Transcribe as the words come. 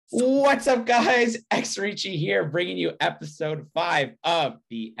What's up, guys? X Ricci here, bringing you episode 5 of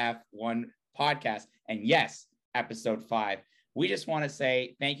the F1 podcast. And yes, episode 5. We just want to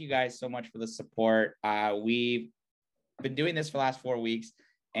say thank you guys so much for the support. We've been doing this for the last 4 weeks,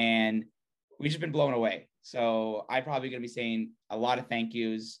 and we've just been blown away. So I'm probably going to be saying a lot of thank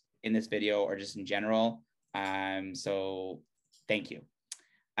yous in this video or just in general. So thank you.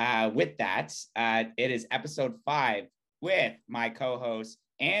 With that, it is episode 5 with my co-host,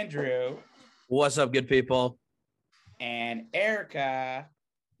 Andrew. What's up, good people? And Erica.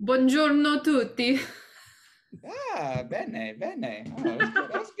 Buongiorno tutti. Bene. Oh,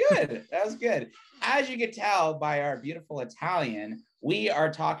 that was good. As you can tell by our beautiful Italian, we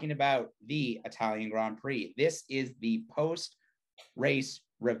are talking about the Italian Grand Prix. This is the post-race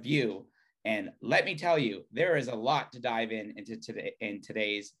review. And let me tell you, there is a lot to dive into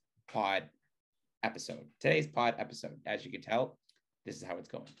today's pod episode. As you can tell, this is how it's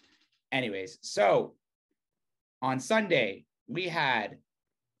going. Anyways, so on Sunday, we had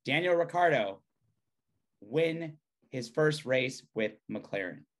Daniel Ricciardo win his first race with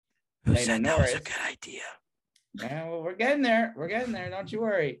McLaren. Who said that was a good idea? Yeah, well, we're getting there. Don't you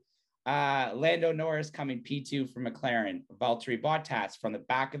worry. Lando Norris coming P2 for McLaren. Valtteri Bottas from the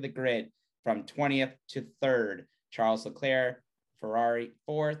back of the grid from 20th to 3rd. Charles Leclerc, Ferrari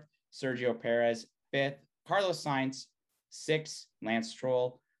 4th. Sergio Perez 5th. Carlos Sainz 6th. Lance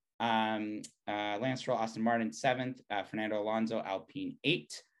Stroll, Aston Martin 7th. Fernando Alonso, Alpine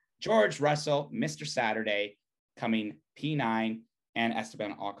 8th. George Russell, Mr. Saturday, coming P9, and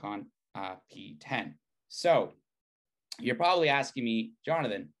Esteban Ocon P10. So you're probably asking me,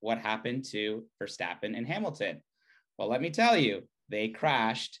 Jonathan, what happened to Verstappen and Hamilton? Well, let me tell you, they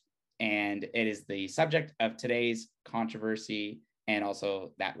crashed, and it is the subject of today's controversy and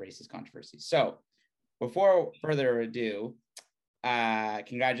also that race's controversy. So before further ado,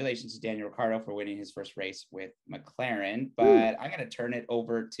 congratulations to Daniel Ricciardo for winning his first race with McLaren, but I'm going to turn it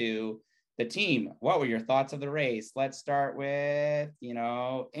over to the team. What were your thoughts of the race? Let's start with,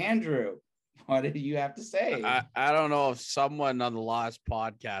 Andrew. What did you have to say? I don't know if someone on the last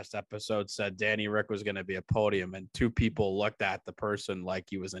podcast episode said Danny Rick was going to be a podium, and 2 people looked at the person like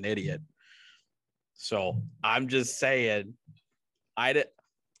he was an idiot. So I'm just saying,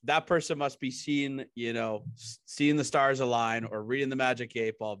 that person must be seeing the stars align or reading the Magic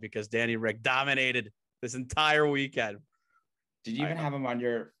 8-Ball, because Danny Rick dominated this entire weekend. Did you even have him on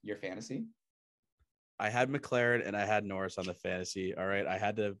your fantasy? I had McLaren and I had Norris on the fantasy. All right. I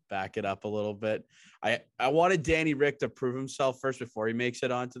had to back it up a little bit. I wanted Danny Rick to prove himself first before he makes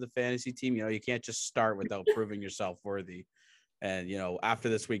it onto the fantasy team. You can't just start without proving yourself worthy. And, after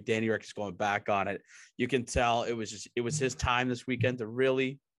this week, Danny Rick is going back on it. You can tell it was his time this weekend to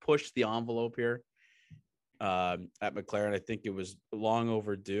really push the envelope here at McLaren. I think it was long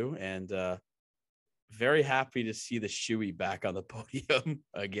overdue, and very happy to see the shoey back on the podium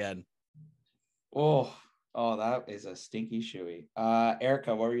again. Oh, that is a stinky shoey.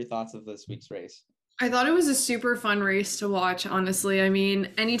 Erica, what were your thoughts of this week's race? I thought it was a super fun race to watch, honestly. I mean,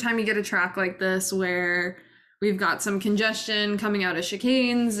 anytime you get a track like this where we've got some congestion coming out of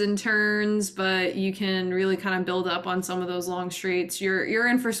chicanes and turns, but you can really kind of build up on some of those long straights, you're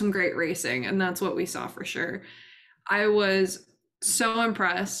in for some great racing, and that's what we saw for sure. I was so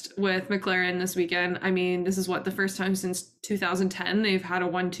impressed with McLaren this weekend. I mean, this is the first time since 2010 they've had a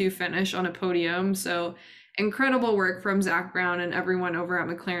 1-2 finish on a podium. So incredible work from Zach Brown and everyone over at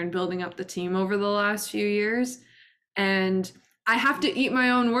McLaren building up the team over the last few years. And I have to eat my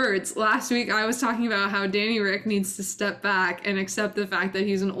own words. Last week, I was talking about how Danny Rick needs to step back and accept the fact that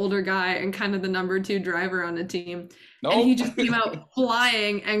he's an older guy and kind of the number 2 driver on the team. Nope. And he just came out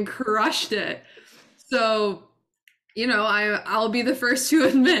flying and crushed it. So, I'll be the first to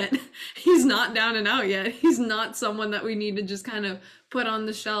admit he's not down and out yet. He's not someone that we need to just kind of put on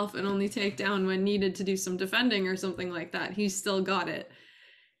the shelf and only take down when needed to do some defending or something like that. He's still got it.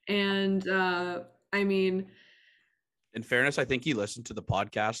 And, in fairness, I think he listened to the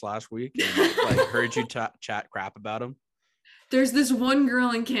podcast last week and heard you chat crap about him. There's this one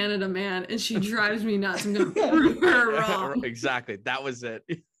girl in Canada, man, and she drives me nuts. I'm going to prove her wrong. Exactly. That was it.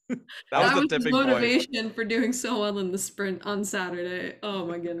 That was the tipping motivation point for doing so well in the sprint on Saturday. Oh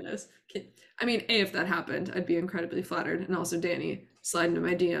my goodness. I mean, if that happened, I'd be incredibly flattered. And also Danny, slide into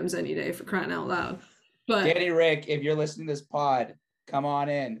my DMs any day, for crying out loud. But Danny Rick, if you're listening to this pod, come on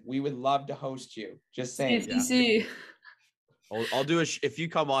in. We would love to host you. Just saying. Yeah. I'll do if you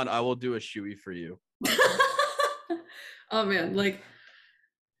come on, I will do a shoey for you. Oh man,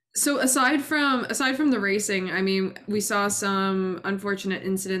 So aside from the racing, I mean, we saw some unfortunate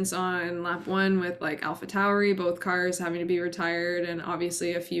incidents on lap one with like Alpha Tauri, both cars having to be retired, and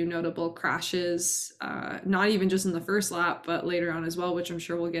obviously a few notable crashes, not even just in the first lap, but later on as well, which I'm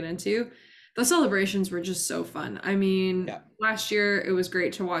sure we'll get into. The celebrations were just so fun. I mean, Yeah. last year it was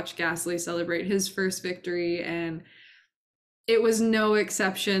great to watch Gasly celebrate his first victory, and it was no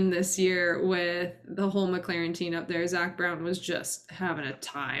exception this year with the whole McLaren team up there. Zach Brown was just having a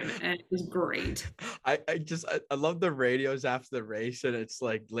time, and it was great. I love the radios after the race, and it's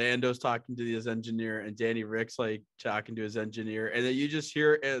like Lando's talking to his engineer and Danny Rick's like talking to his engineer, and then you just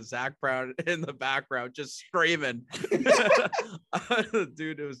hear Zach Brown in the background just screaming.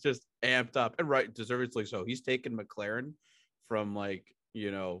 Dude, it was just amped up, and right, deservedly so. He's taken McLaren from like,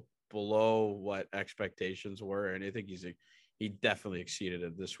 below what expectations were, and I think he definitely exceeded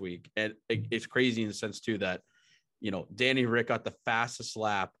it this week. And it's crazy in the sense too that, Danny Rick got the fastest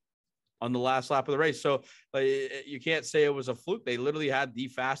lap on the last lap of the race. So like, you can't say it was a fluke. They literally had the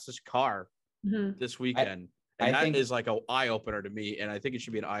fastest car this weekend. And that is like an eye opener to me. And I think it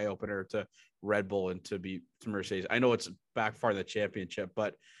should be an eye opener to Red Bull and to Mercedes. I know it's back far in the championship,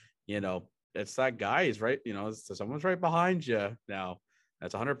 but it's that guy is right. Someone's right behind you now.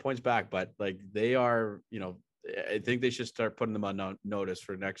 That's 100 points back, but like they are, I think they should start putting them on notice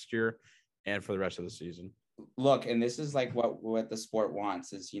for next year and for the rest of the season. Look, and this is like what the sport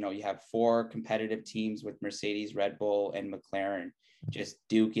wants is, you have 4 competitive teams with Mercedes, Red Bull, and McLaren just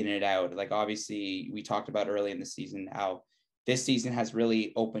duking it out. Like, obviously, we talked about early in the season how this season has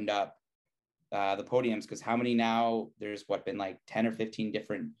really opened up the podiums, because how many now? There's been like 10 or 15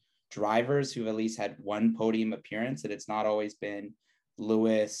 different drivers who've at least had one podium appearance, and it's not always been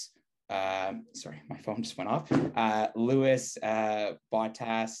Lewis. Sorry, my phone just went off. Lewis,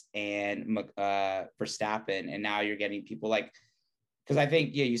 Bottas, and Verstappen, and now you're getting people like, because I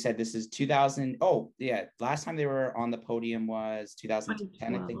think you said this is 2000. Oh yeah, last time they were on the podium was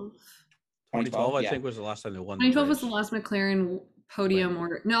 2010, I think. 2012, I think was the last time they won. 2012 was the last McLaren podium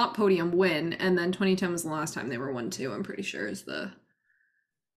win. or not podium win, and then 2010 was the last time they were 1-2. I'm pretty sure is the.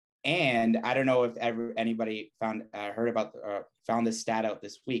 And I don't know if anybody found this stat out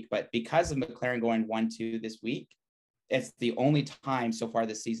this week, but because of McLaren going 1-2 this week, it's the only time so far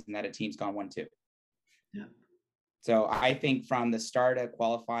this season that a team's gone 1-2. Yeah. So I think from the start of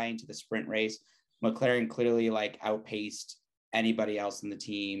qualifying to the sprint race, McLaren clearly like outpaced anybody else in the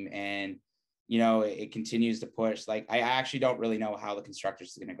team, and it continues to push. Like, I actually don't really know how the constructors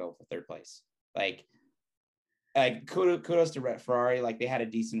is going to go for third place. Like kudos to Ferrari. Like, they had a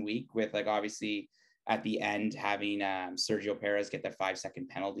decent week with, like, obviously at the end having Sergio Perez get that 5-second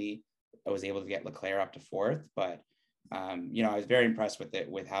penalty. I was able to get Leclerc up to 4th, but I was very impressed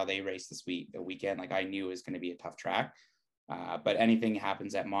with how they raced the weekend. Like, I knew it was going to be a tough track, but anything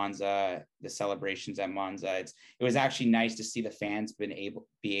happens at Monza, the celebrations at Monza, it was actually nice to see the fans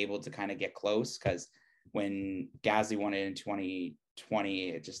be able to kind of get close, because when Gasly won it in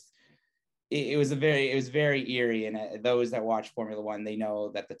 2020, it was very eerie. And those that watch Formula One, they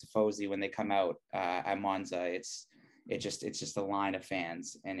know that the Tifosi, when they come out at Monza, it's just a line of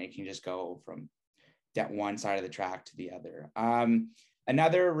fans, and it can just go from that one side of the track to the other.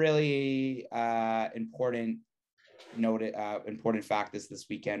 Another really important fact this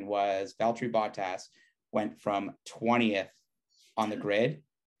weekend was Valtteri Bottas went from 20th on the grid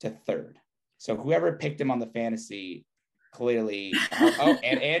to 3rd. So whoever picked him on the fantasy clearly.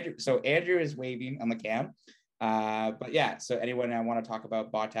 And Andrew is waving on the cam. But yeah, so anyone I want to talk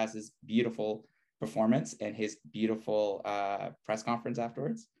about Bottas's beautiful performance and his beautiful press conference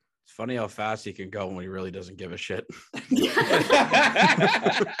afterwards? It's funny how fast he can go when he really doesn't give a shit.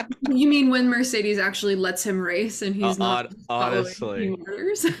 You mean when Mercedes actually lets him race and he's not honestly,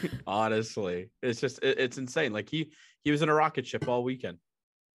 honestly, it's insane. Like he was in a rocket ship all weekend.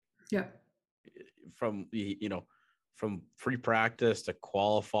 Yeah. From free practice to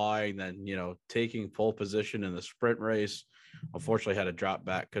qualifying, then taking pole position in the sprint race. Unfortunately, had to drop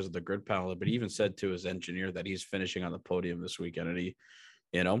back because of the grid penalty. But he even said to his engineer that he's finishing on the podium this weekend, and he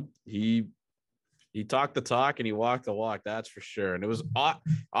talked the talk and he walked the walk. That's for sure. And it was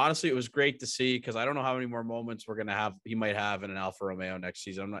honestly, it was great to see, because I don't know how many more moments he might have in an Alfa Romeo next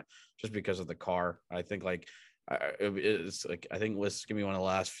season. I'm not, just because of the car. I think it's like, I think this is gonna be one of the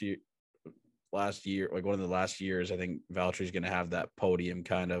last years. I think Valtteri's going to have that podium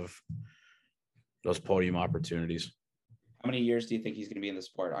those podium opportunities. How many years do you think he's going to be in the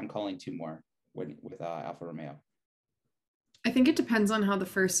sport? I'm calling 2 more with Alfa Romeo. I think it depends on how the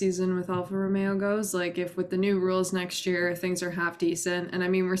first season with Alfa Romeo goes. Like, if with the new rules next year, things are half decent. And I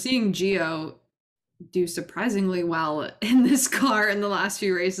mean, we're seeing Gio do surprisingly well in this car in the last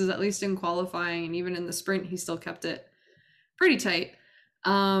few races, at least in qualifying, and even in the sprint, he still kept it pretty tight.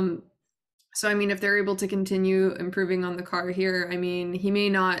 So, I mean, if they're able to continue improving on the car here, I mean, he may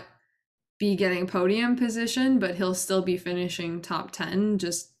not be getting podium position, but he'll still be finishing top 10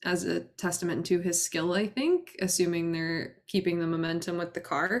 just as a testament to his skill, I think, assuming they're keeping the momentum with the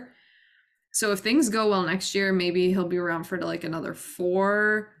car. So if things go well next year, maybe he'll be around for like another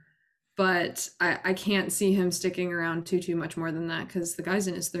 4, but I can't see him sticking around too much more than that because the guy's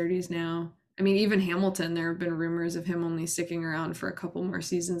in his 30s now. I mean, even Hamilton, there have been rumors of him only sticking around for a couple more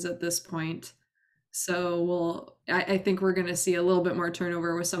seasons at this point. So I think we're going to see a little bit more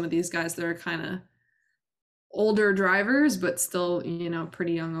turnover with some of these guys that are kind of older drivers, but still, you know,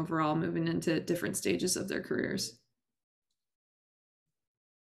 pretty young overall, moving into different stages of their careers.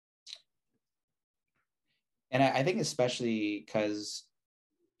 And I think especially because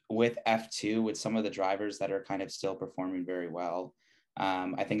with F2, with some of the drivers that are kind of still performing very well,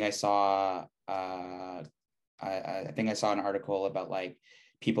 I think I saw an article about like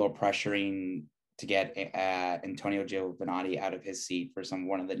people are pressuring to get Antonio Giovinazzi out of his seat for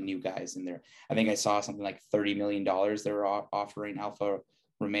one of the new guys in there. I think I saw something like $30 million they were offering Alfa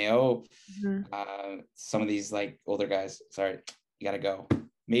Romeo. Some of these like older guys, sorry, you got to go.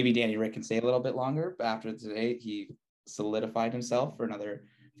 Maybe Danny Rick can stay a little bit longer, but after today, he solidified himself for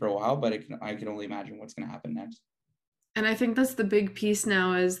a while, but I can only imagine what's going to happen next. And I think that's the big piece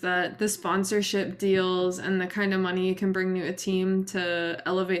now, is that the sponsorship deals and the kind of money you can bring to a team to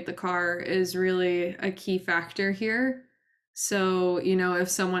elevate the car is really a key factor here. So, you know, if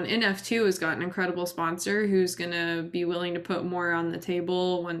someone in F2 has got an incredible sponsor who's going to be willing to put more on the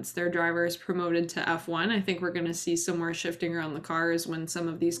table once their driver is promoted to F1, I think we're going to see some more shifting around the cars when some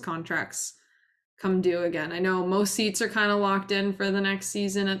of these contracts come due again. I know most seats are kind of locked in for the next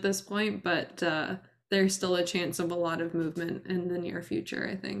season at this point, but there's still a chance of a lot of movement in the near future,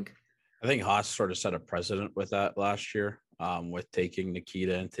 I think. I think Haas sort of set a precedent with that last year, with taking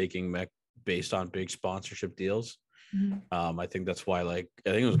Nikita and taking Mick based on big sponsorship deals. I think that's why, like,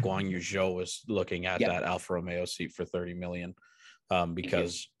 I think it was Guan Yu Zhou was looking at that Alfa Romeo seat for 30 million,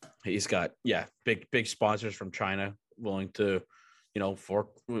 because he's got big sponsors from China willing to,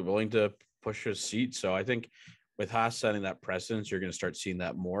 willing to push his seat. So I think with Haas setting that precedence, you're going to start seeing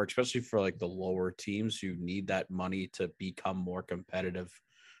that more, especially for like the lower teams who need that money to become more competitive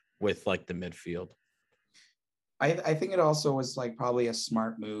with like the midfield. I think it also was like probably a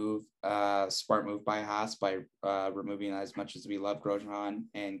smart move by Haas by removing as much as we love Grosjean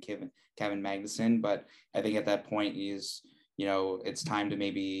and Kevin Magnussen. But I think at that point it's time to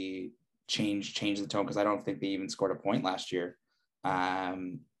maybe change the tone, because I don't think they even scored a point last year.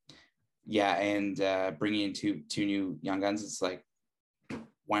 And bringing in two new young guns, it's like,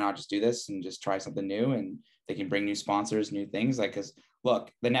 why not just do this and just try something new? And they can bring new sponsors, new things. Like, because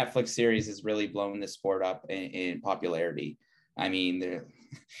look, the Netflix series has really blown this sport up in popularity. I mean,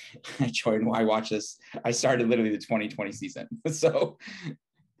 Jordan, I watch this. I started literally the 2020 season, so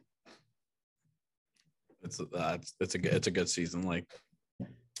it's a good season. Like,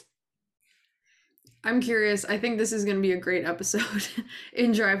 I'm curious. I think this is going to be a great episode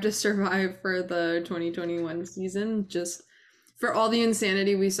in Drive to Survive for the 2021 season, just for all the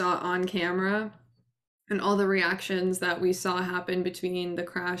insanity we saw on camera and all the reactions that we saw happen between the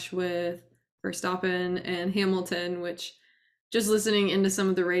crash with Verstappen and Hamilton, which, just listening into some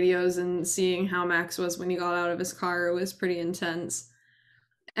of the radios and seeing how Max was when he got out of his car was pretty intense.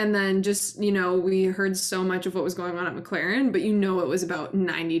 And then just, we heard so much of what was going on at McLaren, but it was about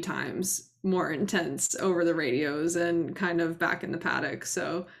 90 times more intense over the radios and kind of back in the paddock.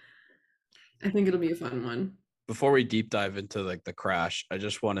 So I think it'll be a fun one. Before we deep dive into like the crash, I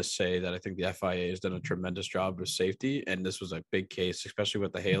just want to say that I think the FIA has done a tremendous job with safety. And this was a big case, especially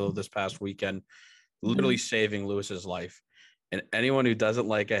with the Halo this past weekend, literally saving Lewis's life. And anyone who doesn't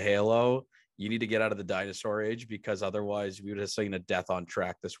like a Halo, you need to get out of the dinosaur age, because otherwise we would have seen a death on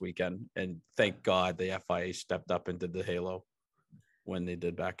track this weekend. And thank God the FIA stepped up and did the Halo when they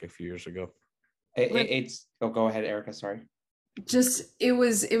did back a few years ago. Go ahead, Erica. Sorry. Just it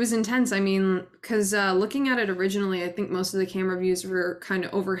was intense. I mean, because looking at it originally, I think most of the camera views were kind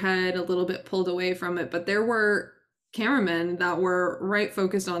of overhead, a little bit pulled away from it, but there were cameramen that were right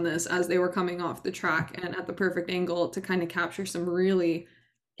focused on this as they were coming off the track and at the perfect angle to kind of capture some really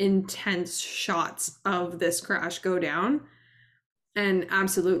intense shots of this crash go down. And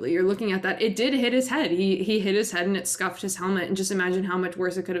absolutely, you're looking at that. It did hit his head. He hit his head and it scuffed his helmet. And just imagine how much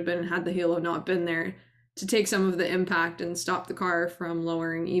worse it could have been had the Halo not been there to take some of the impact and stop the car from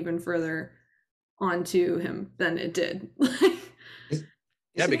lowering even further onto him than it did.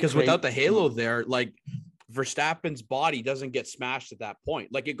 Yeah, because without the halo there, like Verstappen's body doesn't get smashed at that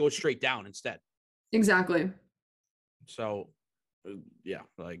point. Like it goes straight down instead. Exactly. So, yeah,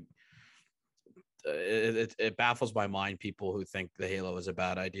 like it baffles my mind people who think the halo is a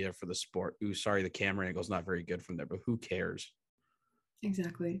bad idea for the sport. Ooh, sorry, the camera angle's not very good from there, but who cares?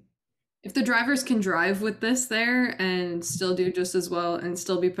 Exactly. If the drivers can drive with this there and still do just as well and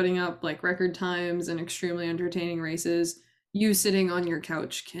still be putting up like record times and extremely entertaining races, you sitting on your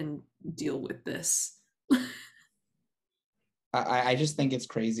couch can deal with this. I just think it's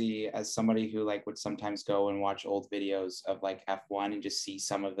crazy as somebody who like would sometimes go and watch old videos of like F1 and just see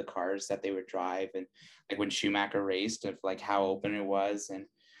some of the cars that they would drive, and like when Schumacher raced, of like how open it was,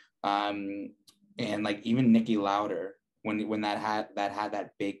 and like even Nicky Lauda when that had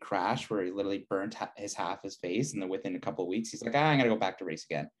that big crash where he literally burnt half his face, and then within a couple of weeks he's like, I'm gonna go back to race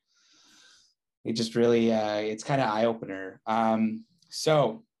again. It just really it's kind of eye opener.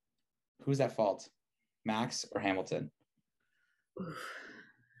 So who's at fault, Max or Hamilton?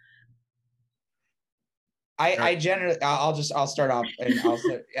 I generally I'll start off, and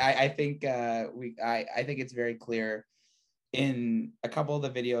I think I think it's very clear in a couple of the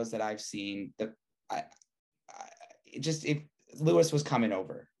videos that I've seen that Lewis was coming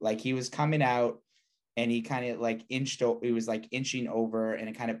over, like he was coming out and he kind of like he was like inching over, and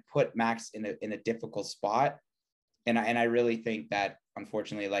it kind of put Max in a difficult spot, and I really think that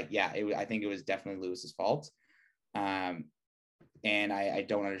unfortunately, like I think it was definitely Lewis's fault. And I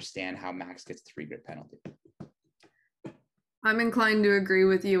don't understand how Max gets a 3-grid penalty. I'm inclined to agree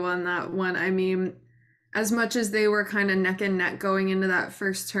with you on that one. I mean, as much as they were kind of neck and neck going into that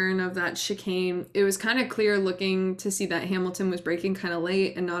first turn of that chicane, it was kind of clear looking to see that Hamilton was braking kind of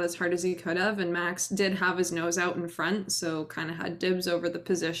late and not as hard as he could have. And Max did have his nose out in front, so kind of had dibs over the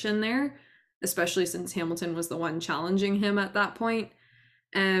position there, especially since Hamilton was the one challenging him at that point.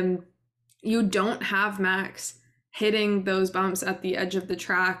 And you don't have Max hitting those bumps at the edge of the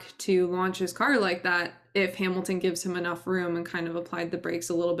track to launch his car like that if Hamilton gives him enough room and kind of applied the brakes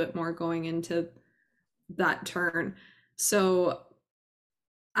a little bit more going into that turn. So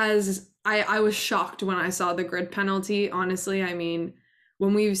as I was shocked when I saw the grid penalty, honestly. I mean,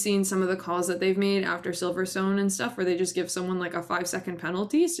 when we've seen some of the calls that they've made after Silverstone and stuff where they just give someone like a 5-second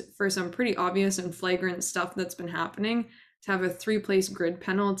penalty for some pretty obvious and flagrant stuff that's been happening, to have a 3-place grid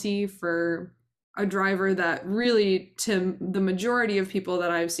penalty for a driver that really, to the majority of people that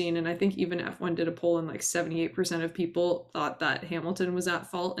I've seen, and I think even F1 did a poll and like 78% of people thought that Hamilton was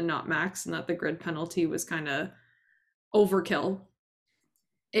at fault and not Max, and that the grid penalty was kind of overkill.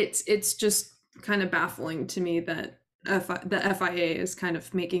 It's just kind of baffling to me that the FIA is kind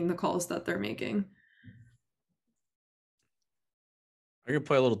of making the calls that they're making. I'm going to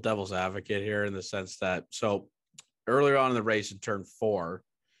play a little devil's advocate here in the sense that, so earlier on in the race in turn 4,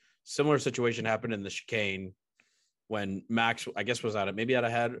 similar situation happened in the chicane when Max, I guess, was maybe out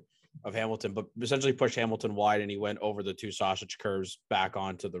ahead of Hamilton, but essentially pushed Hamilton wide, and he went over the 2 sausage curves back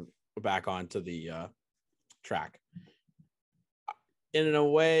onto the track. In a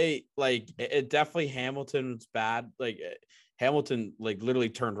way, like it definitely Hamilton's bad. Like Hamilton, like literally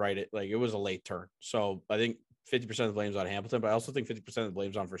turned right. It was a late turn. So I think 50% of the blame's on Hamilton, but I also think 50% of the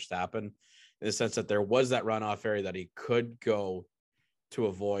blame's on Verstappen, in the sense that there was that runoff area that he could go to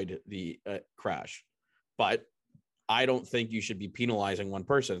avoid the crash. But I don't think you should be penalizing one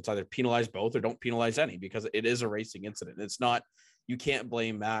person. It's either penalize both or don't penalize any, because it is a racing incident. It's not, you can't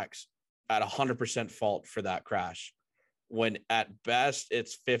blame Max at 100% fault for that crash, when at best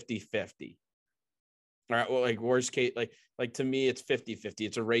it's 50-50. All right, well, like worst case, like to me, it's 50-50.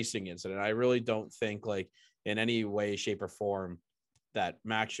 It's a racing incident. I really don't think like in any way, shape, or form that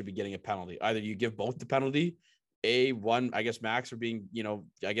Max should be getting a penalty. Either you give both the penalty, one, I guess Max for being,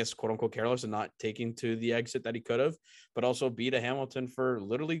 I guess, quote unquote, careless and not taking to the exit that he could have, but also B to Hamilton for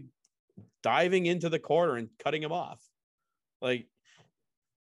literally diving into the corner and cutting him off. Like,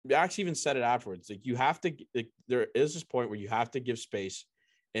 Max even said it afterwards. Like, you have to, there is this point where you have to give space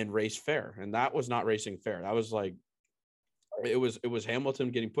and race fair. And that was not racing fair. That was like, it was Hamilton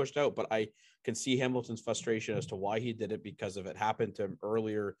getting pushed out, but I can see Hamilton's frustration as to why he did it, because of it happened to him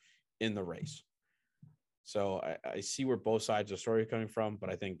earlier in the race. So I see where both sides of the story are coming from,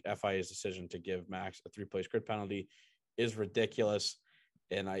 but I think FIA's decision to give Max a 3-place grid penalty is ridiculous.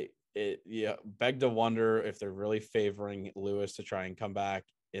 And beg to wonder if they're really favoring Lewis to try and come back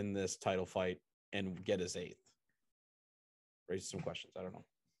in this title fight and get his 8th. Raise some questions. I don't know.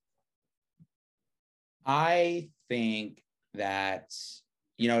 I think that,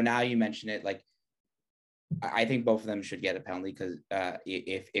 now you mention it, like, I think both of them should get a penalty, because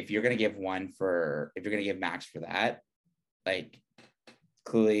if you're going to give Max for that, like,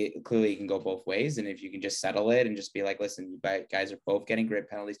 clearly it can go both ways. And if you can just settle it and just be like, listen, you guys are both getting grid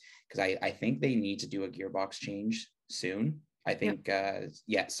penalties, because I think they need to do a gearbox change soon. I think,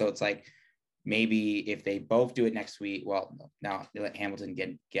 so it's like, maybe if they both do it next week, well, now let Hamilton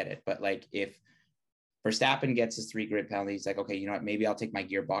get it. But like if Verstappen gets his 3 grid penalties, like, okay, you know what, maybe I'll take my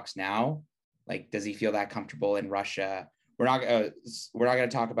gearbox now. Like, does he feel that comfortable in Russia? We're not going to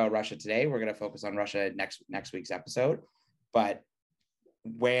talk about Russia today. We're going to focus on Russia next week's episode. But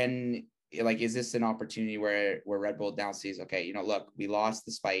when, like, is this an opportunity where Red Bull now sees, okay, you know, look, we lost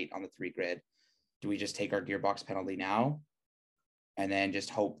this fight on the 3 grid. Do we just take our gearbox penalty now and then just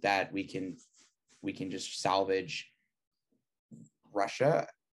hope that we can just salvage Russia?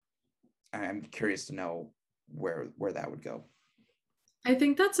 I'm curious to know where that would go. I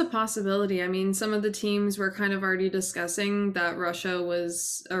think that's a possibility. I mean, some of the teams were kind of already discussing that Russia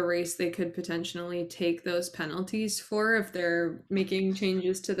was a race they could potentially take those penalties for if they're making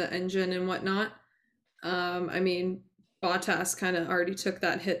changes to the engine and whatnot. I mean, Bottas kind of already took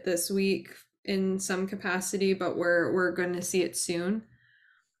that hit this week in some capacity, but we're going to see it soon.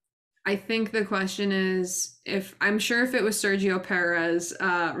 I think the question is, I'm sure if it was Sergio Perez,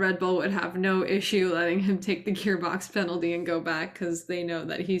 Red Bull would have no issue letting him take the gearbox penalty and go back because they know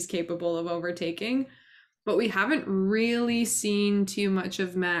that he's capable of overtaking. But we haven't really seen too much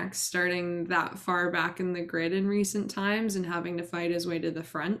of Max starting that far back in the grid in recent times and having to fight his way to the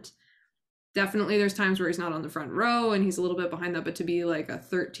front. Definitely there's times where he's not on the front row and he's a little bit behind that, but to be like a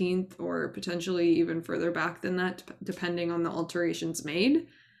 13th or potentially even further back than that, depending on the alterations made,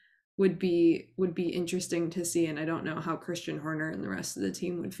 would be interesting to see. And I don't know how Christian Horner and the rest of the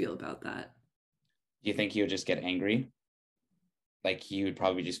team would feel about that. Do you think he would just get angry? Like he would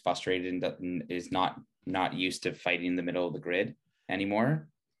probably be just frustrated and is not used to fighting in the middle of the grid anymore?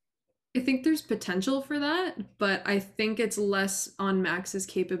 I think there's potential for that, but I think it's less on Max's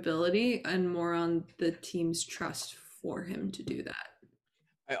capability and more on the team's trust for him to do that.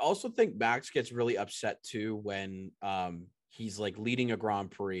 I also think Max gets really upset too when he's like leading a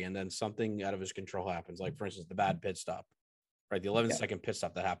Grand Prix and then something out of his control happens. Like for instance, the bad pit stop, right? The 11-second pit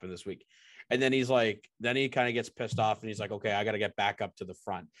stop that happened this week. And then then he kind of gets pissed off and he's like, okay, I got to get back up to the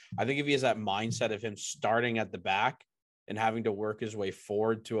front. I think if he has that mindset of him starting at the back and having to work his way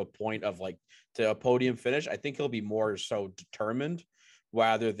forward to a point of like to a podium finish, I think he'll be more so determined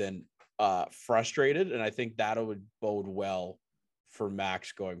rather than frustrated. And I think that would bode well for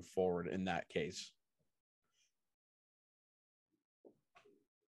Max going forward in that case.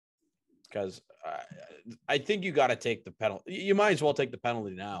 Because I think you got to take the penalty. You might as well take the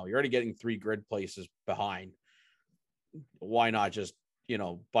penalty now. You're already getting 3 grid places behind. Why not just,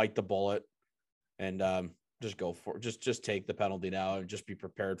 bite the bullet and just go for it. Just take the penalty now and just be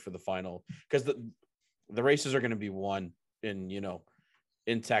prepared for the final. Because the races are going to be won in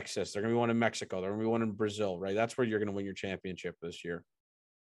Texas. They're going to be won in Mexico. They're going to be won in Brazil, right? That's where you're going to win your championship this year,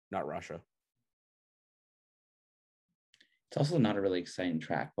 not Russia. It's also not a really exciting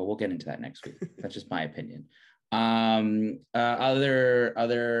track, but we'll get into that next week. That's just my opinion. Let's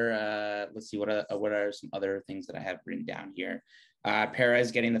see, what are some other things that I have written down here?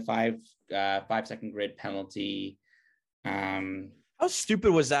 Perez getting the 5-second grid penalty. How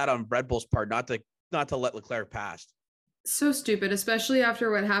stupid was that on Red Bull's part not to let Leclerc pass? So stupid, especially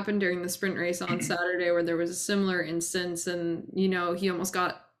after what happened during the sprint race on Saturday, where there was a similar instance, and he almost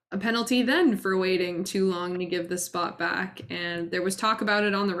got a penalty then for waiting too long to give the spot back, and there was talk about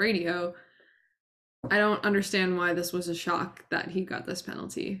it on the radio. I don't understand why this was a shock that he got this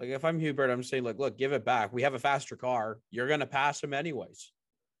penalty. Like if I'm Hubert, I'm saying like, look, give it back. We have a faster car. You're going to pass him anyways.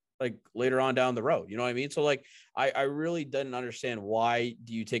 Like later on down the road, you know what I mean? So like, I really didn't understand why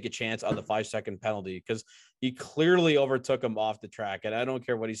do you take a chance on the 5-second penalty? Because he clearly overtook him off the track. And I don't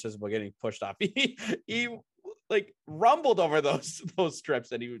care what he says about getting pushed off. He like rumbled over those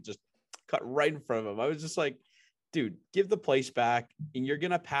strips and he would just cut right in front of him. I was just like, dude, give the place back and you're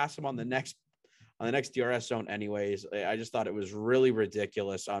going to pass him on the next DRS zone anyways. I just thought it was really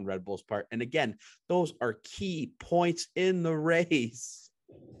ridiculous on Red Bull's part. And again, those are key points in the race.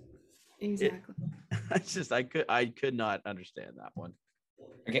 Exactly. I could not understand that one.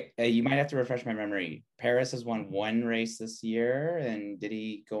 Okay, you might have to refresh my memory. Perez has won 1 race this year, and did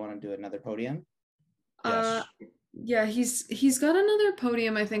he go on and do another podium? Yes. Yeah, he's got another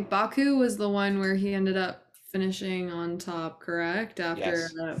podium. I think Baku was the one where he ended up finishing on top, correct? After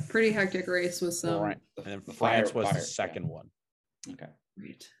a pretty hectic race with some. Right. And then France was the second one. Okay.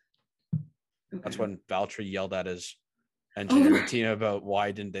 Right. Okay. That's when Valtteri yelled at his engineering team about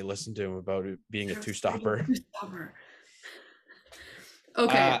why didn't they listen to him about it being a two-stopper.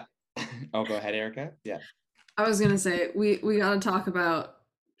 Okay. Go ahead, Erica. Yeah. I was gonna say we gotta talk about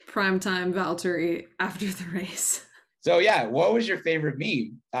primetime Valtteri after the race. So yeah, what was your favorite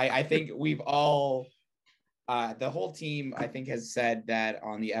meme? I think we've all the whole team I think has said that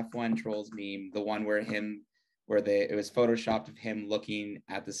on the F1 Trolls meme, the one where it was photoshopped of him looking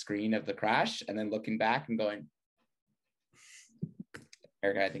at the screen of the crash and then looking back and going,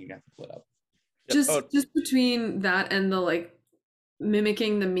 Erica, I think you have to pull it up. Just between that and the like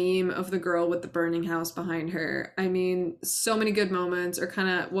mimicking the meme of the girl with the burning house behind her. I mean, so many good moments, or kind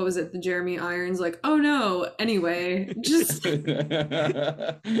of, what was it, the Jeremy Irons, like, oh no, anyway, just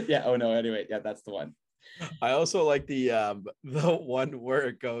yeah, oh no, anyway, yeah, that's the one. I also like the one where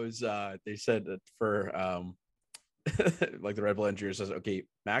it goes, they said that for like the Red Bull engineer says, okay,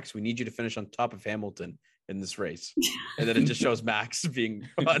 Max, we need you to finish on top of Hamilton in this race. And then it just shows Max being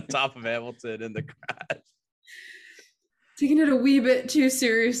on top of Hamilton in the crash. Taking it a wee bit too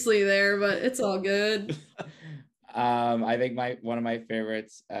seriously there, but it's all good. I think one of my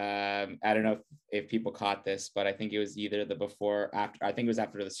favorites, I don't know if people caught this, but I think it was either I think it was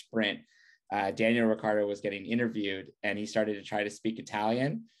after the sprint. Daniel Ricciardo was getting interviewed and he started to try to speak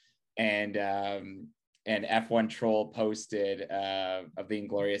Italian, and F1 Troll posted of the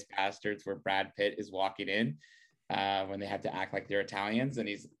Inglorious Bastards where Brad Pitt is walking in when they have to act like they're Italians, and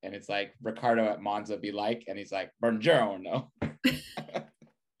it's like Ricciardo at Monza be like, and he's like, buongiorno. I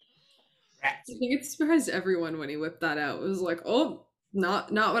think it surprised everyone when he whipped that out. It was like, oh,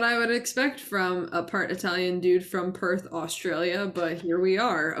 not what I would expect from a part Italian dude from Perth, Australia, but here we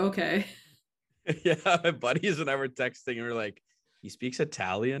are. Okay. Yeah, my buddies and I were texting and we're like, he speaks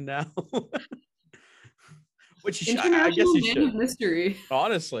Italian now. Which I guess he should. Mystery.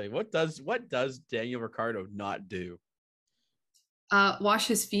 Honestly, what does Daniel Ricciardo not do? Wash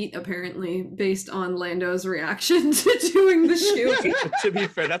his feet, apparently, based on Lando's reaction to doing the shoe. To be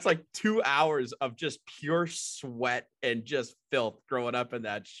fair, that's like 2 hours of just pure sweat and just filth growing up in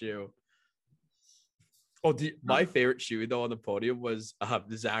that shoe. Oh, my favorite shoe though on the podium was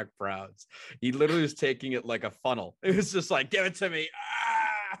Zach Brown's. He literally was taking it like a funnel. It was just like, give it to me.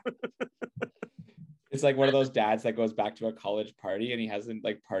 Ah! It's like one of those dads that goes back to a college party and he hasn't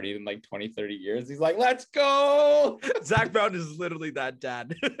like partied in like 20, 30 years. He's like, let's go. Zach Brown is literally that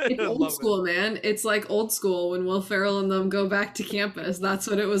dad. It's old school, man. It's like old school when Will Ferrell and them go back to campus. That's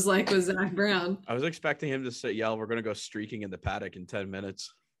what it was like with Zach Brown. I was expecting him to yell, we're going to go streaking in the paddock in 10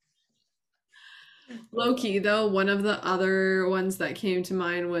 minutes. Low key though, one of the other ones that came to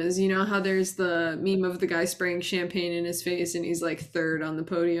mind was, you know how there's the meme of the guy spraying champagne in his face and he's like third on the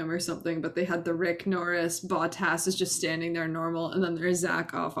podium or something, but they had the Rick Norris, Bottas is just standing there normal, and then there's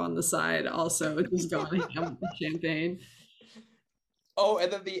Zach off on the side also just going ham with champagne. Oh,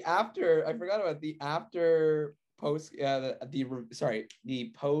 and then I forgot about the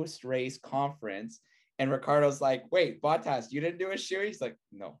post race conference, and Ricardo's like, wait, Bottas, you didn't do a shoe? He's like,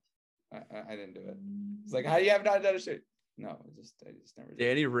 no. I didn't do it. It's like, how do you have not done a shoot? No, I just never did.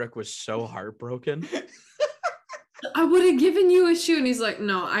 Danny Rick was so heartbroken. I would have given you a shoe, and he's like,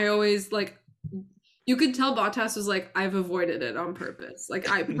 no, I always like. You could tell Bottas was like, I've avoided it on purpose. Like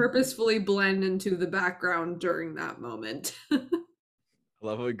I purposefully blend into the background during that moment. I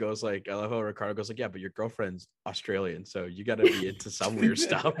love how Ricardo goes like, yeah, but your girlfriend's Australian, so you got to be into some weird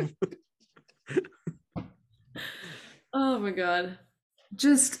stuff. Oh my god,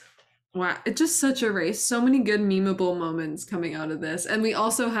 wow, it's just such a race. So many good memeable moments coming out of this. And we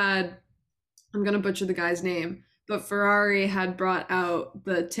also had, I'm going to butcher the guy's name, but Ferrari had brought out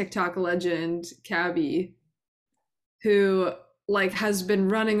the TikTok legend Cabby, who like has been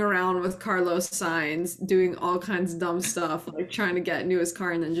running around with Carlos Sainz doing all kinds of dumb stuff, like trying to get into his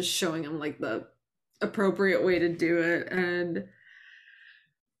car and then just showing him like the appropriate way to do it. And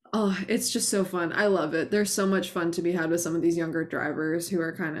oh, it's just so fun. I love it. There's so much fun to be had with some of these younger drivers who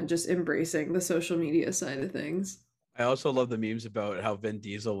are kind of just embracing the social media side of things. I also love the memes about how Vin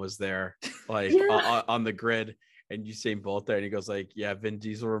Diesel was there, like on the grid, and Usain Bolt there, and he goes like, yeah, Vin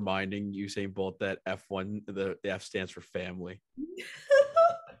Diesel reminding Usain Bolt that F1, the F stands for family.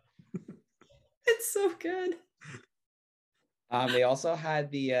 It's so good. They also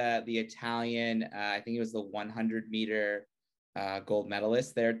had the Italian, I think it was the 100 meter gold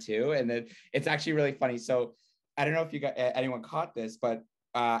medalist there too, and then it's actually really funny. So I don't know if anyone caught this, but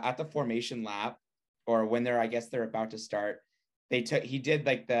at the formation lap, or when they're about to start, he did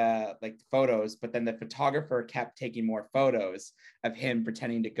like the photos, but then the photographer kept taking more photos of him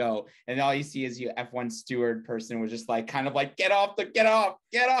pretending to go, and all you see is your F1 steward person was just like kind of like get off.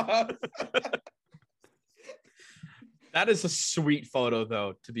 That is a sweet photo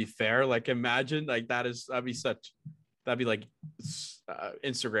though, to be fair. Like imagine like that'd be like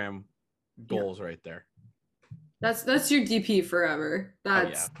Instagram goals right there. That's your DP forever.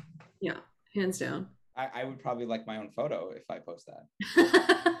 That's Oh, yeah, hands down. I would probably like my own photo if I post that.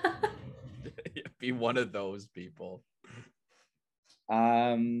 Be one of those people.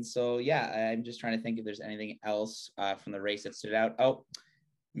 So yeah, I'm just trying to think if there's anything else from the race that stood out. Oh,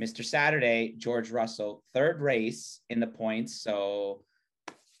 Mr. Saturday, George Russell, third race in the points. So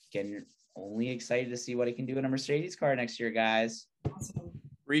getting only excited to see what he can do in a Mercedes car next year, guys. Awesome.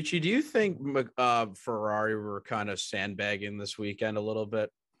 Ricci, do you think Ferrari were kind of sandbagging this weekend a little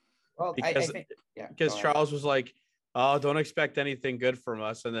bit? Well, I think, yeah, because Charles was like, "Oh, don't expect anything good from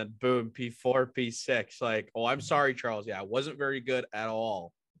us," and then boom, P4, P6. Like, oh, I'm sorry, Charles. Yeah, it wasn't very good at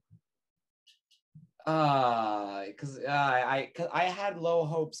all. Because I had low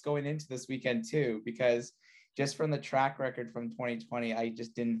hopes going into this weekend too, because just from the track record from 2020, I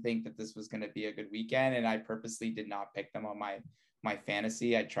just didn't think that this was going to be a good weekend, and I purposely did not pick them on my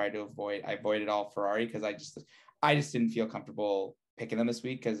fantasy. I avoided all Ferrari because I just didn't feel comfortable picking them this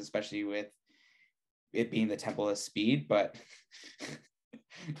week, because especially with it being the Temple of Speed. But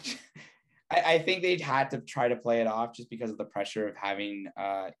I think they'd had to try to play it off just because of the pressure of having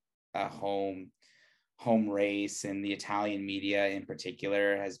a home race, and the Italian media in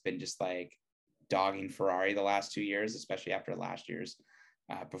particular has been just like dogging Ferrari the last 2 years, especially after last year's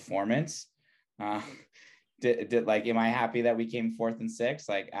performance. Am I happy that we came fourth and sixth?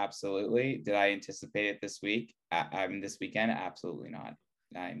 Like, absolutely. Did I anticipate it this week? This weekend? Absolutely not.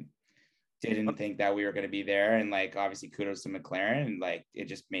 I didn't think that we were going to be there. And like, obviously kudos to McLaren, and like, it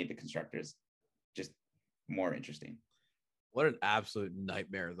just made the constructors just more interesting. What an absolute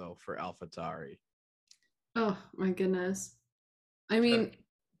nightmare though for AlphaTauri. Oh my goodness. I mean,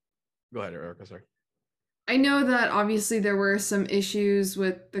 go ahead, Erica. Sorry. I know that obviously there were some issues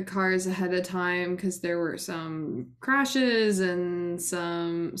with the cars ahead of time because there were some crashes and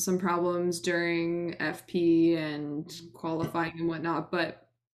some problems during FP and qualifying and whatnot. But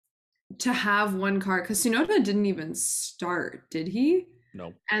to have one car, because Tsunoda didn't even start, did he?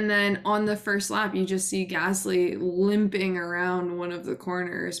 No. And then on the first lap, you just see Gasly limping around one of the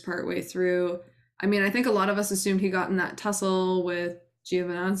corners partway through. I mean, I think a lot of us assumed he got in that tussle with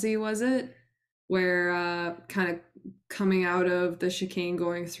Giovinazzi, was it? Where kind of coming out of the chicane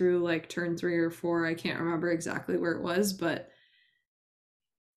going through like turn 3 or 4, I can't remember exactly where it was, but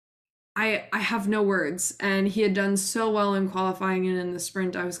I have no words. And he had done so well in qualifying and in the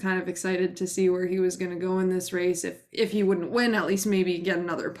sprint. I was kind of excited to see where he was going to go in this race. If he wouldn't win, at least maybe get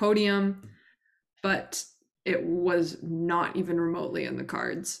another podium. But it was not even remotely in the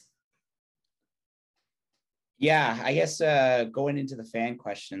cards. Yeah, I guess going into the fan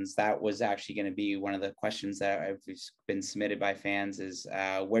questions, that was actually going to be one of the questions that have been submitted by fans is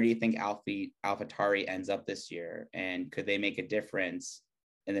where do you think AlphaTauri ends up this year? And could they make a difference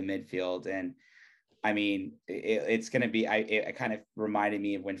in the midfield? And I mean, it's going to be, it kind of reminded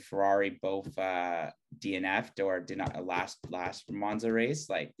me of when Ferrari both DNF'd or did not last Monza race.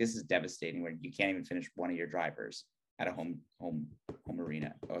 Like, this is devastating where you can't even finish one of your drivers at a home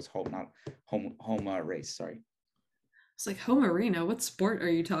arena. Oh, it's home race. Sorry. It's like, home arena. What sport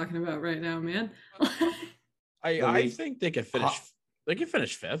are you talking about right now, man? I think they could finish. They can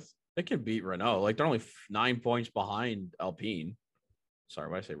finish fifth. They can beat Renault. Like, they're only 9 points behind Alpine.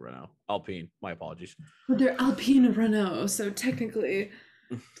 Sorry, why did I say Renault? Alpine. My apologies. But they're Alpine and Renault, so technically,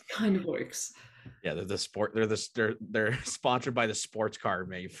 it kind of works. Yeah, they're sponsored by the sports car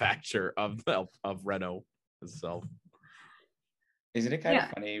manufacturer of Renault itself. Isn't it kind of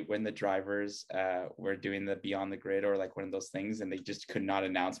funny when the drivers were doing the Beyond the Grid or like one of those things and they just could not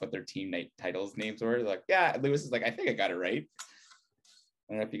announce what their team titles names were? Like, yeah, Lewis is like, I think I got it right.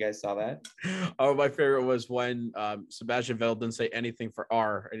 I don't know if you guys saw that. Oh, my favorite was when Sebastian Vettel didn't say anything for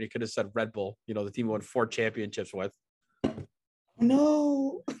R, and he could have said Red Bull. You know, the team won 4 championships with.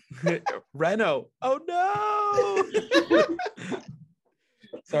 No. Renault. Oh no.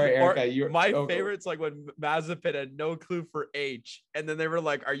 Sorry, Erica. My favorite's like when Mazepin had no clue for H, and then they were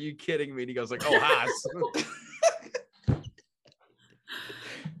like, "Are you kidding me?" And he goes like, "Oh, Haas."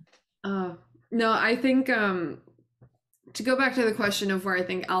 No, I think to go back to the question of where I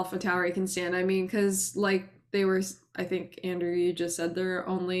think AlphaTauri can stand. I mean, because like they were, I think Andrew, you just said they're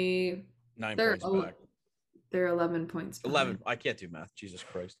only 9 points back. They're 11 points behind. 11. I can't do math. Jesus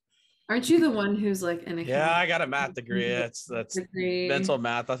Christ. Aren't you the one who's like in a Yeah, I got a math degree. That's degree. Mental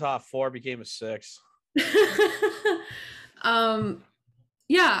math. I thought 4 became a 6.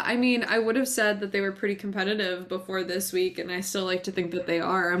 Yeah, I mean, I would have said that they were pretty competitive before this week, and I still like to think that they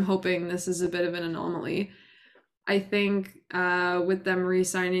are. I'm hoping this is a bit of an anomaly. I think with them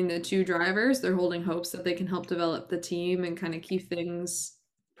re-signing the 2 drivers, they're holding hopes that they can help develop the team and kind of keep things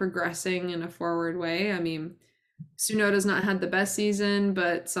progressing in a forward way. I mean, Tsunoda's not had the best season,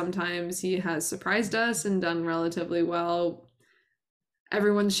 but sometimes he has surprised us and done relatively well.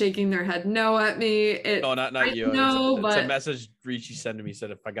 Everyone's shaking their head no at me. No, not you. No, It's a but message Ricci sent to me.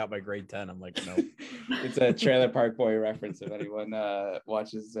 Said if I got my grade 10, I'm like, no. It's a Trailer Park Boy reference if anyone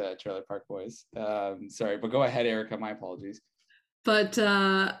watches Trailer Park Boys. Sorry, but go ahead, Erica. My apologies. But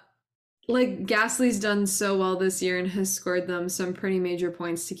like Gasly's done so well this year and has scored them some pretty major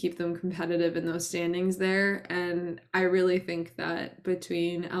points to keep them competitive in those standings there. And I really think that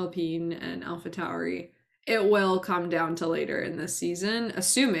between Alpine and AlphaTauri, it will come down to later in this season,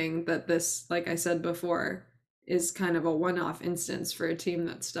 assuming that this, like I said before, is kind of a one-off instance for a team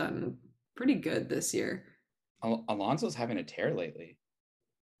that's done pretty good this year. Alonso's having a tear lately.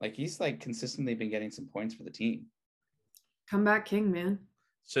 Like he's like consistently been getting some points for the team. Comeback king, man.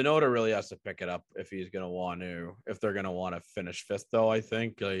 Tsunoda really has to pick it up if he's gonna want to. If they're gonna want to finish fifth, though, I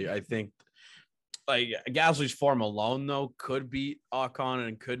think like Gasly's form alone though could beat Ocon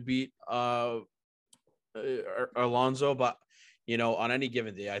and could beat Alonso, but you know, on any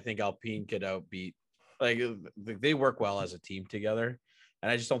given day, I think Alpine could outbeat. Like they work well as a team together, and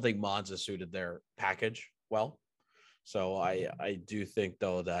I just don't think Monza suited their package well. So I do think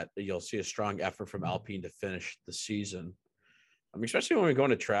though that you'll see a strong effort from Alpine to finish the season. I mean, especially when we go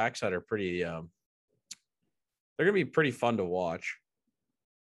into tracks that are pretty, they're gonna be pretty fun to watch.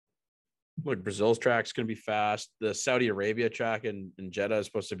 Like Brazil's track's gonna be fast. The Saudi Arabia track in Jeddah is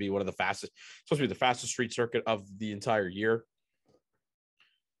supposed to be one of the fastest, supposed to be the fastest street circuit of the entire year.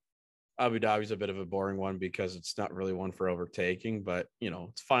 Abu Dhabi's a bit of a boring one because it's not really one for overtaking, but you know,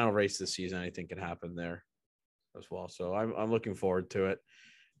 it's final race this season. Anything can happen there as well. So I'm looking forward to it.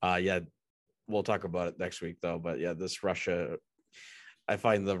 Yeah, we'll talk about it next week though. But yeah, this Russia, I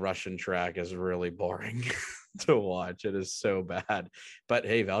find the Russian track is really boring to watch. It is so bad. But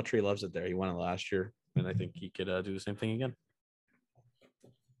hey, Valtteri loves it there. He won it last year, and I think he could do the same thing again.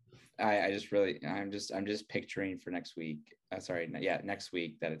 I'm just picturing for next week. Next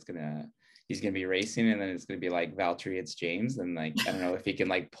week that he's gonna be racing, and then it's gonna be like Valtteri, it's James, and like I don't know if he can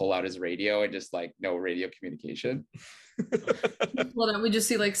like pull out his radio and just like no radio communication. Well, then we just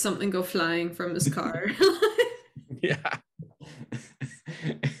see like something go flying from his car. Yeah.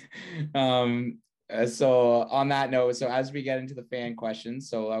 So on that note, so as we get into the fan questions,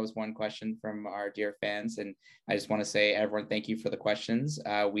 so that was one question from our dear fans, and I just want to say, everyone, thank you for the questions.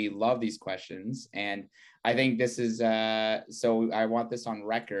 We love these questions, and I think this is so I want this on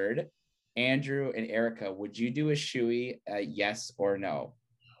record. Andrew and Erica, would you do a shoey? Yes or no?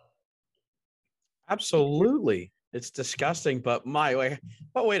 Absolutely. It's disgusting, but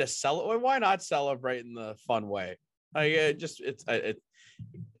what way to celebrate? Why not celebrate in the fun way?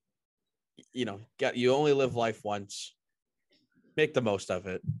 You only live life once. Make the most of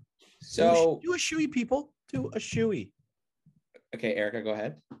it. So do a shoey, people. Do a shoey. Okay, Erica, go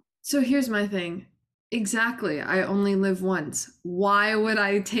ahead. So here's my thing. Exactly. I only live once. Why would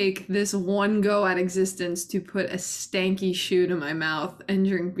I take this one go at existence to put a stanky shoe to my mouth and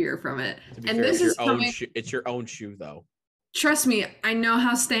drink beer from it? And fair, this is coming. It's your own shoe, though. Trust me, I know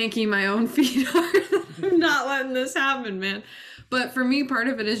how stanky my own feet are. I'm not letting this happen, man. But for me, part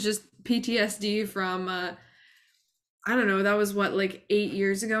of it is just PTSD from, I don't know, that was like 8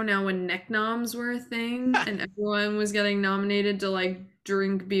 years ago now when neck noms were a thing and everyone was getting nominated to like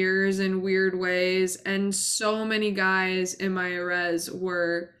drink beers in weird ways. And so many guys in my res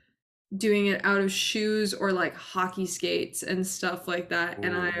were doing it out of shoes or like hockey skates and stuff like that. Ooh,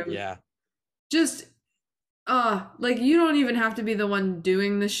 and I'm just, like you don't even have to be the one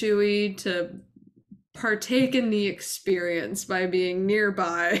doing the shoey to partake in the experience by being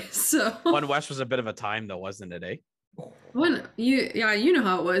nearby. So One West was a bit of a time though, wasn't it, eh? You know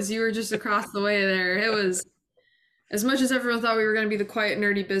how it was. You were just across the way there. It was, as much as everyone thought we were going to be the quiet,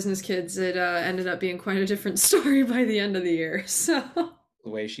 nerdy business kids, it ended up being quite a different story by the end of the year. So the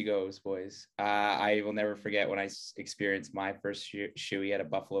way she goes, boys. I will never forget when I experienced my first shoey at a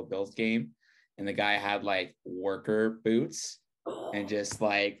Buffalo Bills game, and the guy had like worker boots and just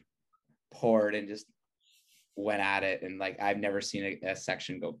like poured and just went at it, and like I've never seen a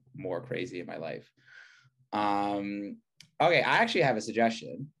section go more crazy in my life. Okay, I actually have a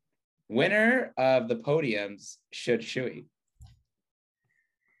suggestion. Winner of the podiums should shoey.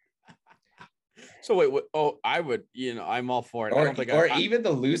 So wait, I would, I'm all for it. Even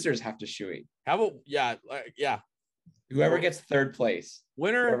the losers have to shoey. How about, yeah. Whoever gets third place.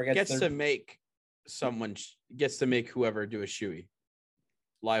 Winner gets to make whoever do a shoey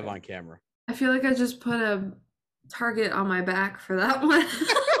live on camera. I feel like I just put a target on my back for that one.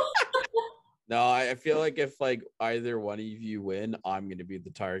 No, I feel like if like either one of you win, I'm going to be the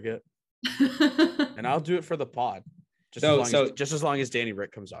target. And I'll do it for the pod. Just as long as Danny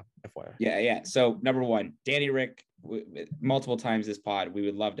Rick comes on, FYI. Yeah. So number one, Danny Rick, multiple times this pod, we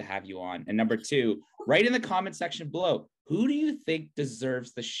would love to have you on. And number two, write in the comment section below, who do you think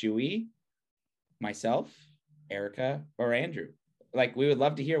deserves the shoey? Myself, Erica, or Andrew? Like, we would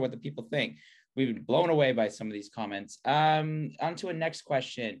love to hear what the people think. We've been blown away by some of these comments. On to a next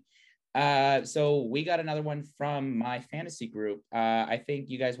question. So we got another one from my fantasy group. I think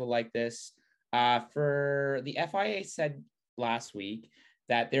you guys will like this. For the FIA said last week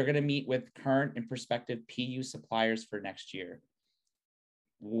that they're going to meet with current and prospective PU suppliers for next year.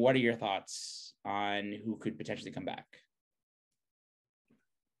 What are your thoughts on who could potentially come back?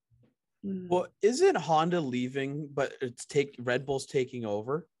 Well, isn't Honda leaving, but Red Bull's taking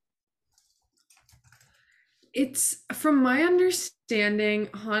over? It's, from my understanding,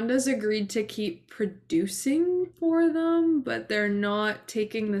 Honda's agreed to keep producing for them, but they're not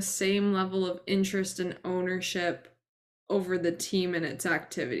taking the same level of interest and ownership over the team and its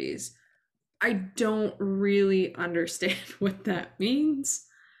activities. I don't really understand what that means.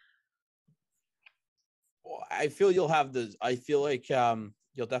 I feel you'll have I feel like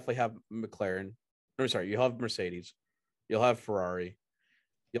you'll definitely have McLaren. No, sorry, you'll have Mercedes. You'll have Ferrari.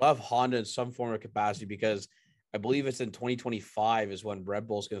 You'll have Honda in some form of capacity, because I believe it's in 2025 is when Red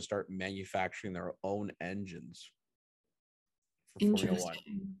Bull's going to start manufacturing their own engines for Formula One.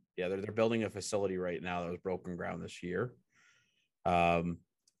 Yeah, they're building a facility right now that was broken ground this year.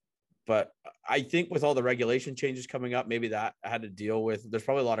 But I think with all the regulation changes coming up, maybe that had to deal with. There's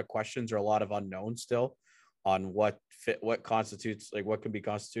probably a lot of questions or a lot of unknowns still on what constitutes, like what can be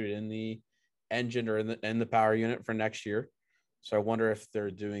constituted in the engine or in the power unit for next year. So I wonder if they're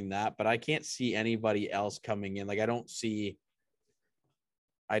doing that, but I can't see anybody else coming in. Like I don't see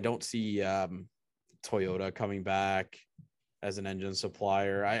Toyota coming back as an engine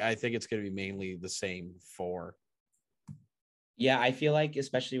supplier. I think it's going to be mainly the same four. Yeah, I feel like,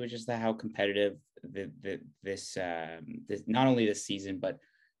 especially with just how competitive this not only this season, but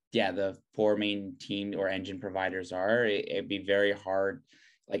yeah, the four main team or engine providers are, it'd be very hard.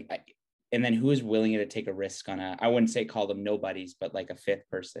 And then who is willing to take a risk on I wouldn't say call them nobodies, but like a fifth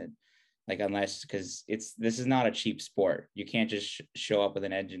person, because this is not a cheap sport. You can't just show up with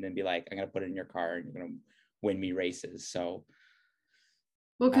an engine and be like, I'm going to put it in your car and you're going to win me races. So,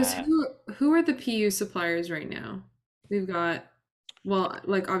 well, because who are the PU suppliers right now? We've got,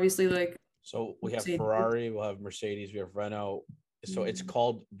 obviously, so we have Ferrari, we'll have Mercedes, we have Renault. So it's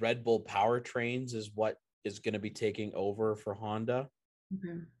called Red Bull Powertrains is what is going to be taking over for Honda.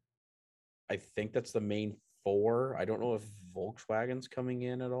 Okay. I think that's the main four. I don't know if Volkswagen's coming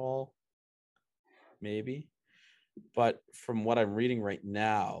in at all. Maybe. But from what I'm reading right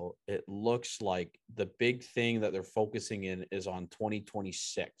now, it looks like the big thing that they're focusing in is on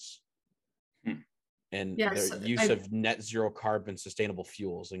 2026. And their use of net zero carbon sustainable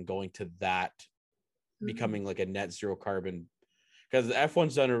fuels and going to that, becoming like a net zero carbon. Because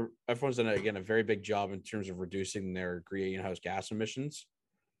F1's done again a very big job in terms of reducing their greenhouse gas emissions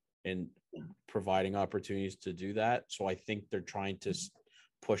and providing opportunities to do that. So I think they're trying to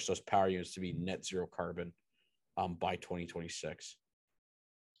push those power units to be net zero carbon by 2026.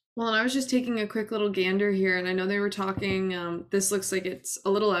 Well, and I was just taking a quick little gander here, and I know they were talking, this looks like it's a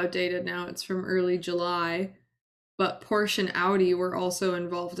little outdated now. It's from early July, but Porsche and Audi were also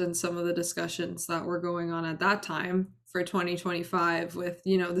involved in some of the discussions that were going on at that time for 2025 with,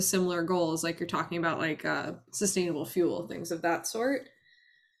 the similar goals, like you're talking about, like sustainable fuel, things of that sort,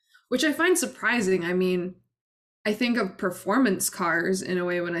 which I find surprising. I mean, I think of performance cars in a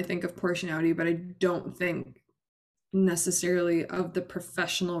way when I think of Porsche and Audi, but I don't think necessarily of the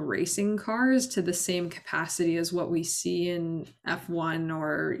professional racing cars to the same capacity as what we see in F1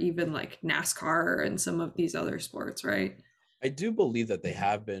 or even like NASCAR and some of these other sports, right? I do believe that they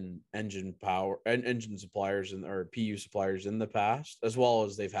have been engine suppliers or PU suppliers in the past, as well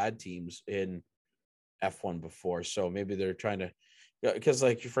as they've had teams in F1 before. So maybe they're trying to, because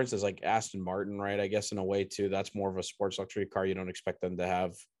like for instance, like Aston Martin, right? I guess in a way too, that's more of a sports luxury car. You don't expect them to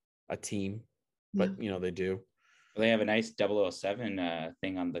have a team, but they do. They have a nice 007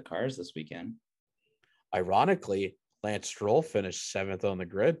 thing on the cars this weekend. Ironically, Lance Stroll finished 7th on the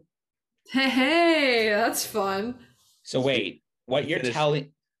grid. Hey, that's fun. So wait,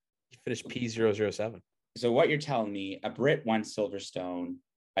 he finished P007. So what you're telling me, a Brit won Silverstone,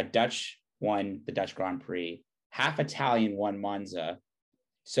 a Dutch won the Dutch Grand Prix, half Italian won Monza.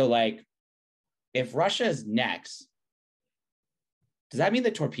 So like, if Russia is next, does that mean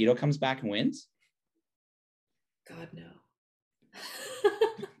the Torpedo comes back and wins? God, no.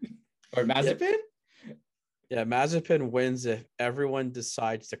 Or Mazepin? Yeah, Mazepin wins if everyone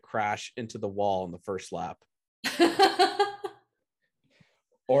decides to crash into the wall in the first lap.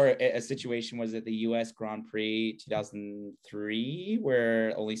 Or a situation was at the US Grand Prix 2003,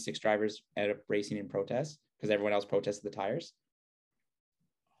 where only 6 drivers ended up racing in protest because everyone else protested the tires.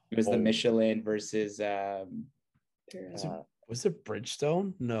 It was the Michelin versus. Was it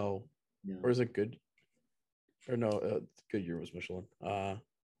Bridgestone? No. Or is it good? Or no, Goodyear was Michelin.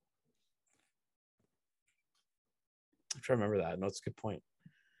 I'm trying to remember that. No, it's a good point.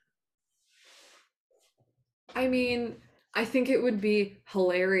 I mean, I think it would be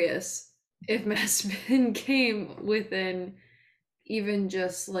hilarious if Mazepin came within even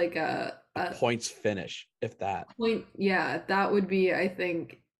just like a points finish, if that. Point. Yeah, that would be, I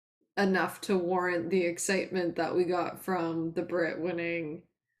think, enough to warrant the excitement that we got from the Brit winning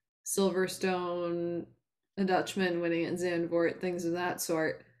Silverstone, a Dutchman winning at Zandvoort, things of that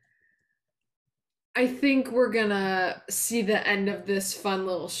sort. I think we're gonna see the end of this fun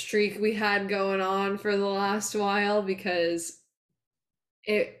little streak we had going on for the last while, because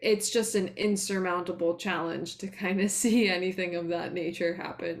it's just an insurmountable challenge to kind of see anything of that nature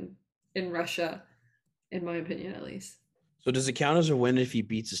happen in Russia, in my opinion, at least. So does it count as a win if he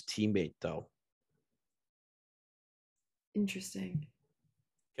beats his teammate, though? Interesting.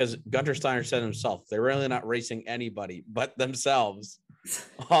 Because Gunter Steiner said himself, they're really not racing anybody but themselves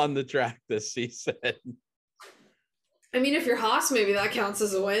on the track this season. I mean, if you're Haas, maybe that counts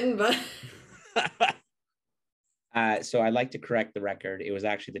as a win, but... So I'd like to correct the record. It was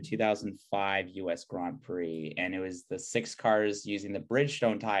actually the 2005 US Grand Prix, and it was the 6 cars using the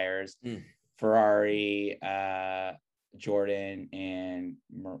Bridgestone tires, Ferrari, Jordan, and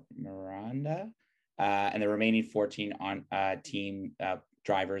Miranda. And the remaining 14 on team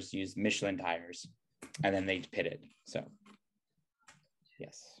drivers used Michelin tires, and then they pitted. So,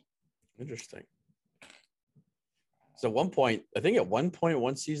 yes. Interesting. So at one point,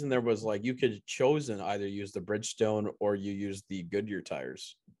 one season, there was like you could have chosen either use the Bridgestone or you use the Goodyear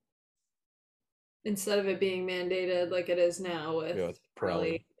tires. Instead of it being mandated like it is now with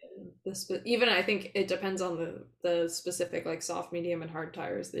Pirelli. Even I think it depends on the specific like soft, medium, and hard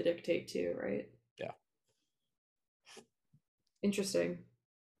tires they dictate too, right? Yeah. Interesting.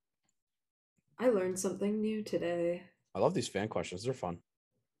 I learned something new today. I love these fan questions. They're fun.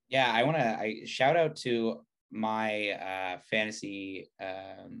 Yeah, I shout out to my fantasy,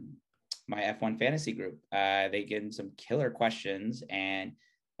 my F1 fantasy group. They get some killer questions, and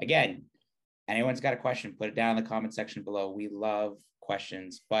again, anyone's got a question, put it down in the comment section below. We love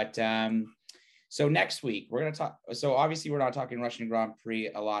questions. But so next week we're going to talk. So obviously we're not talking Russian Grand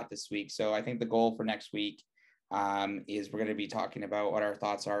Prix a lot this week. So I think the goal for next week is we're going to be talking about what our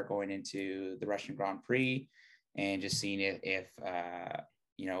thoughts are going into the Russian Grand Prix, and just seeing if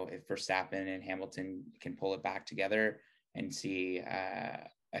Verstappen and Hamilton can pull it back together and see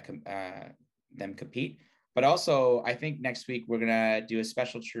them compete. But also, I think next week we're going to do a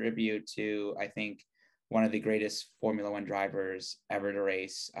special tribute to, I think, one of the greatest Formula One drivers ever to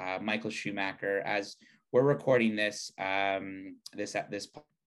race, Michael Schumacher. As we're recording this this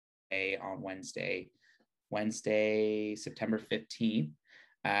day on Wednesday, September 15th,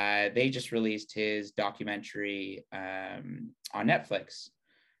 they just released his documentary on Netflix.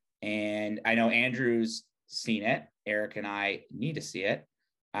 And I know Andrew's seen it. Eric and I need to see it.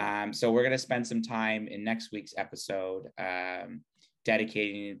 So we're going to spend some time in next week's episode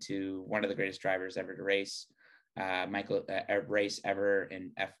dedicating it to one of the greatest drivers ever to race, race ever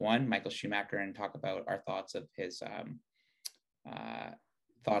in F1, Michael Schumacher, and talk about our thoughts of his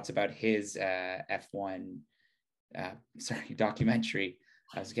F1 documentary.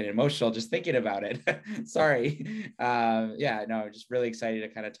 I was getting emotional just thinking about it. Sorry. Just really excited to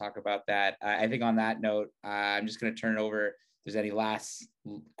kind of talk about that. I think on that note, I'm just going to turn it over. If there's any last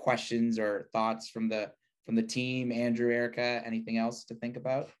questions or thoughts from the team, Andrew, Erica, anything else to think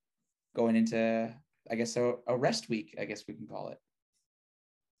about going into, I guess, a rest week, I guess we can call it.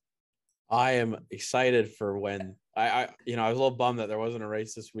 I am excited for when I was a little bummed that there wasn't a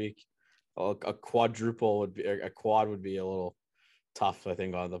race this week. A quad would be a little tough, I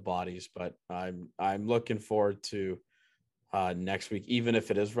think, on the bodies, but I'm looking forward to next week. Even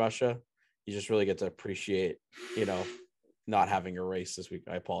if it is Russia, you just really get to appreciate, not having a race this week.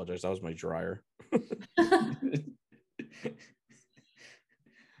 I apologize. That was my dryer. I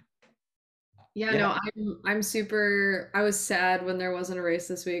was sad when there wasn't a race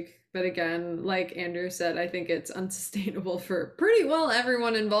this week, but again, like Andrew said, I think it's unsustainable for pretty well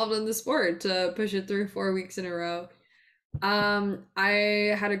everyone involved in the sport to push it through 4 weeks in a row.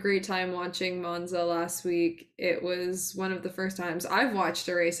 I had a great time watching Monza last week. It was one of the first times I've watched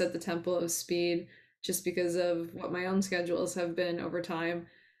a race at the Temple of Speed. just because of what my own schedules have been over time.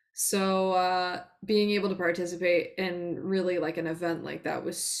 So being able to participate in really like an event like that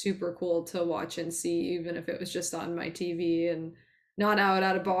was super cool to watch and see, even if it was just on my TV and not out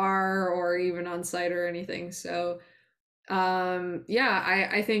at a bar or even on site or anything. So yeah,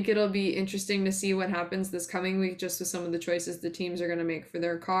 I think it'll be interesting to see what happens this coming week, just with some of the choices the teams are going to make for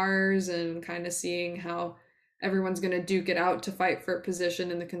their cars, and kind of seeing how everyone's going to duke it out to fight for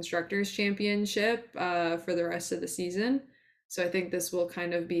position in the constructors championship for the rest of the season. So I think this will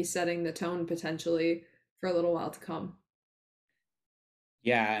kind of be setting the tone potentially for a little while to come.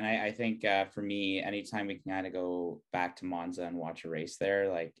 Yeah, and I think for me, anytime we can kind of go back to Monza and watch a race there,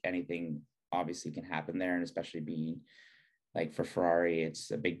 like anything obviously can happen there, and especially being like for Ferrari,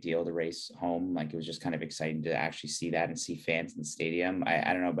 it's a big deal to race home. Like it was just kind of exciting to actually see that and see fans in the stadium.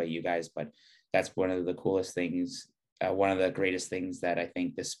 I don't know about you guys, but that's one of the coolest things. One of the greatest things that I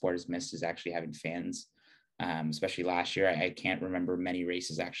think this sport has missed is actually having fans. Especially last year, I can't remember many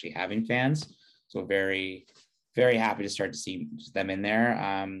races actually having fans. So very, very happy to start to see them in there.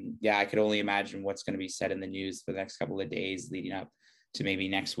 Yeah, I could only imagine what's going to be said in the news for the next couple of days leading up to maybe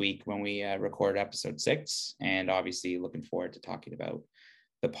next week when we record episode 6, and obviously looking forward to talking about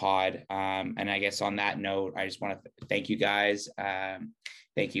the pod. And I guess on that note, I just want to thank you guys.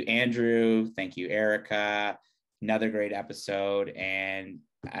 Thank you, Andrew. Thank you, Erica. Another great episode. And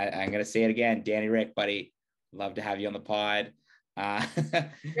I'm going to say it again, Danny Rick, buddy, love to have you on the pod.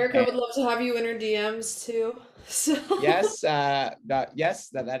 Erica would love to have you in her DMs too. So yes, that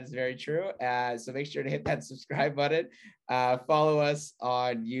is very true. So make sure to hit that subscribe button. Follow us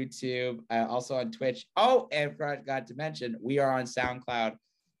on YouTube, also on Twitch. Oh, and forgot to mention, we are on SoundCloud,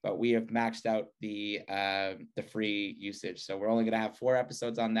 but we have maxed out the free usage. So we're only going to have 4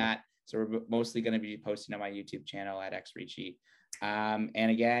 episodes on that. So we're mostly going to be posting on my YouTube channel at xricci. And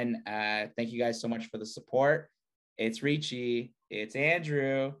again, thank you guys so much for the support. It's Ricci. It's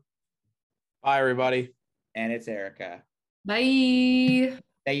Andrew. Bye, everybody. And it's Erica. bye.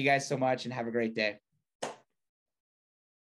 Thank you guys so much and have a great day.